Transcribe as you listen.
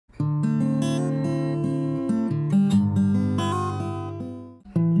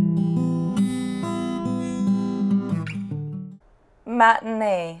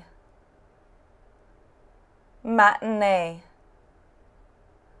matinee, matinee.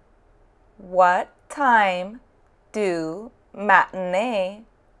 What time do matinee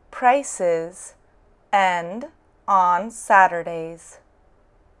prices end on Saturdays?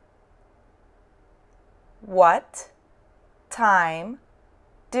 What time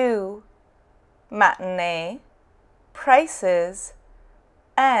do matinee prices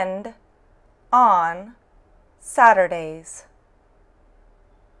end on Saturdays?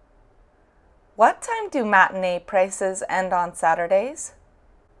 What time do matinee prices end on Saturdays?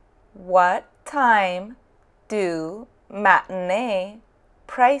 What time do matinee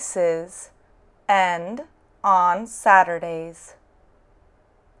prices end on Saturdays?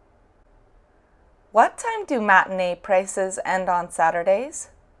 What time do matinee prices end on Saturdays?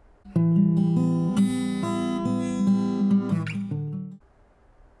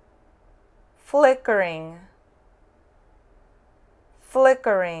 Flickering,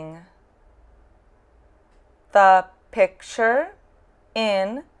 flickering. The picture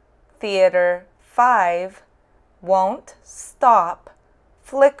in Theater 5 won't stop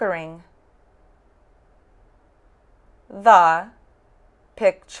flickering. The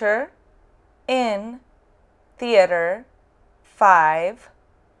picture in Theater 5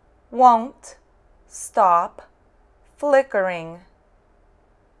 won't stop flickering.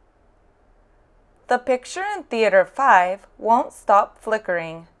 The picture in Theater 5 won't stop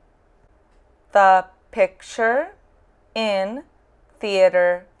flickering. The picture in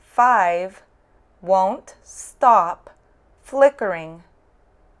Theater 5 won't stop flickering.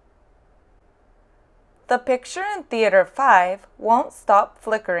 The picture in Theater 5 won't stop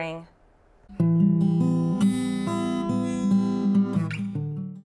flickering.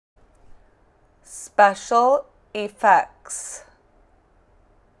 Special effects.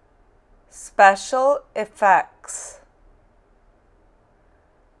 Special effects.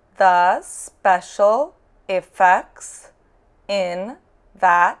 The special effects in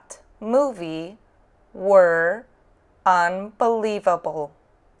that movie were unbelievable.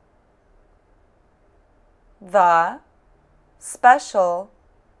 The special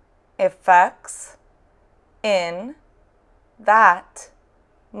effects in that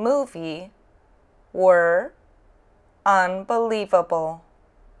movie were unbelievable.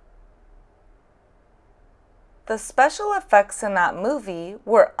 The special effects in that movie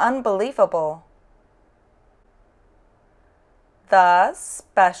were unbelievable. The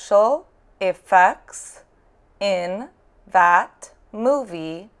special effects in that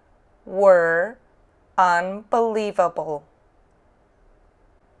movie were unbelievable.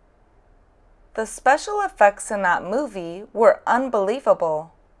 The special effects in that movie were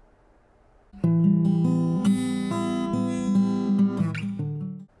unbelievable.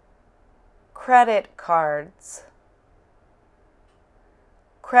 Credit cards.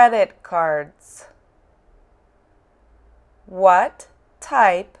 Credit cards. What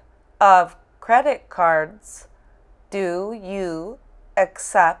type of credit cards do you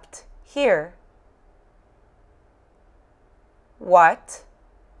accept here? What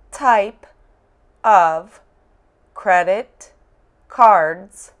type of credit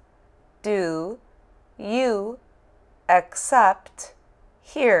cards do you accept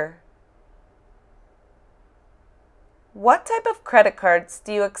here? What type of credit cards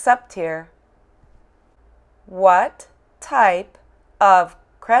do you accept here? What type of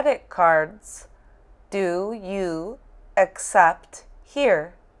credit cards do you accept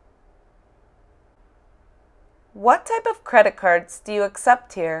here? What type of credit cards do you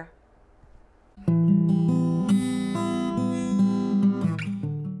accept here?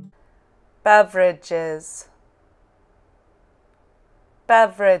 Beverages.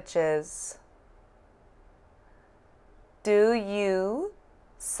 Beverages. Do you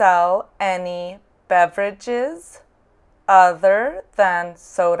sell any beverages other than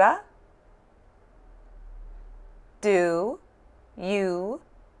soda? Do you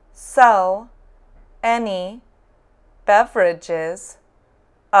sell any beverages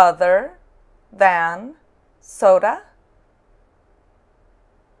other than soda?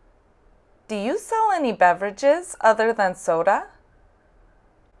 Do you sell any beverages other than soda?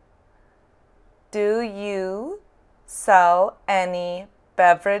 Do you sell any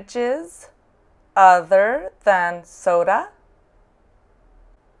beverages other than soda?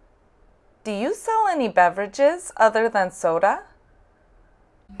 Do you sell any beverages other than soda?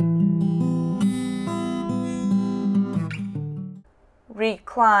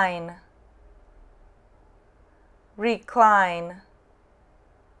 Recline. Recline.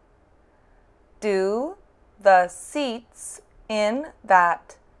 Do the seats in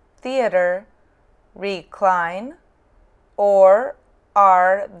that theater recline or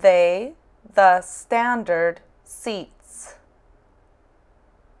are they the standard seats?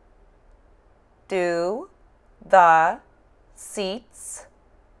 Do the seats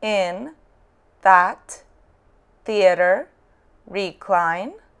in that theater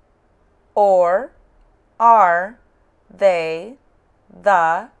recline, or are they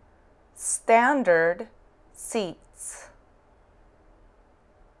the standard seats?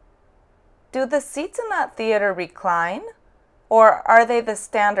 Do the seats in that theater recline, or are they the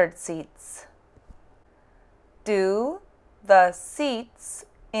standard seats? Do the seats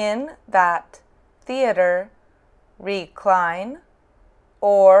in that theater recline,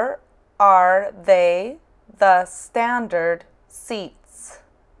 or are they the standard seats?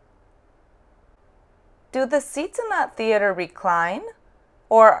 Do the seats in that theater recline,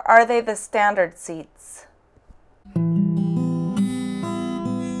 or are they the standard seats?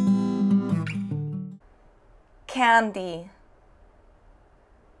 Candy,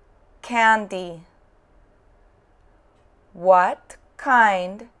 candy. What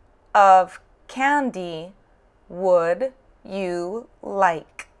kind of candy would you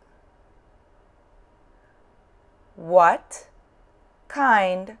like? What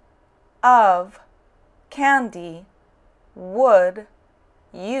kind of candy would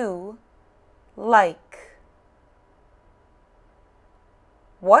you like?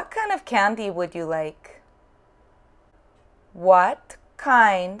 What kind of candy would you like? What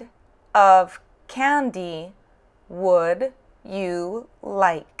kind of candy would you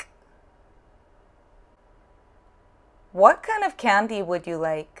like? What kind of candy would you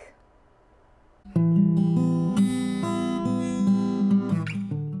like?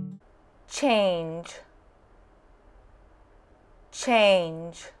 Change,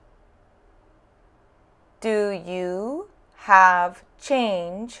 change. Do you have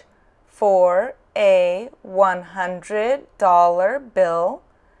change for a $100 bill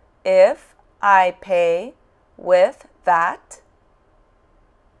if I pay with that?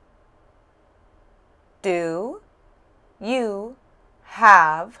 Do you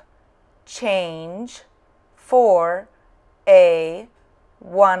have change for a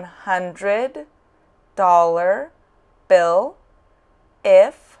 $100 bill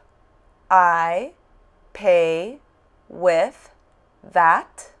if I pay with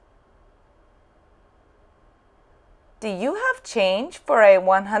that? Do you have change for a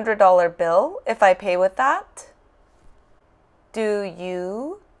 $100 bill if I pay with that? Do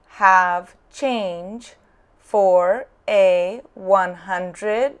you have change for a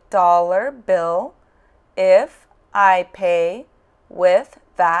 $100 bill if I pay with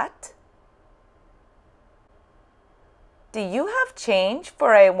that? Do you have change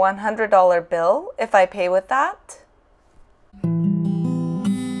for a $100 bill if I pay with that?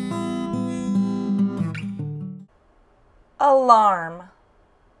 Alarm,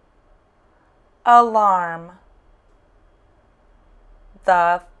 alarm.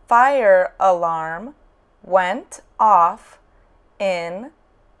 The fire alarm went off in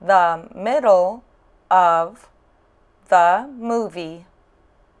the middle of the movie.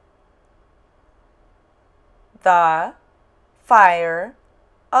 The fire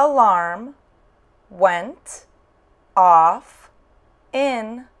alarm went off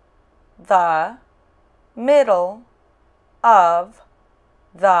in the middle of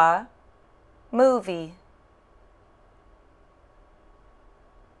the movie.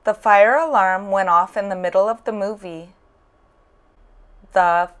 The fire alarm went off in the middle of the movie.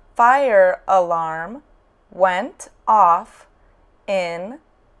 The fire alarm went off in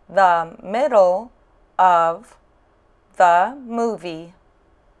the middle of the movie.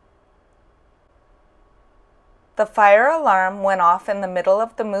 The fire alarm went off in the middle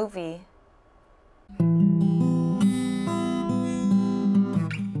of the movie.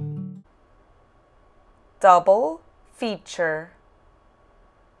 Double feature,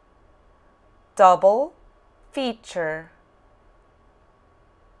 double feature.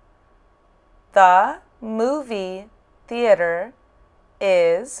 The movie theater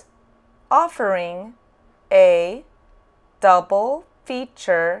is offering a double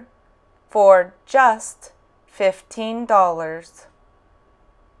feature for just $15.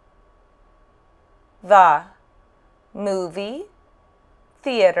 The movie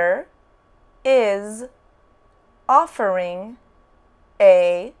theater is offering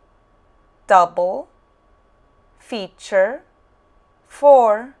a double feature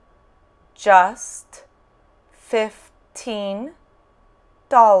for just $15.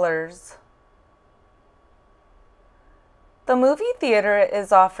 The movie theater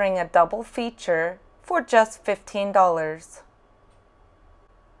is offering a double feature for just $15.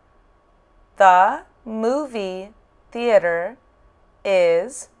 The movie theater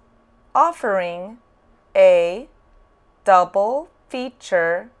is offering a double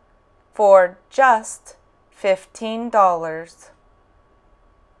feature for just $15.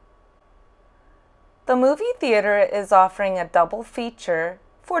 The movie theater is offering a double feature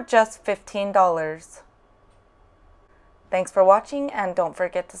for just $15. Thanks for watching and don't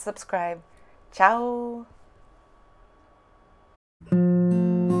forget to subscribe. Ciao!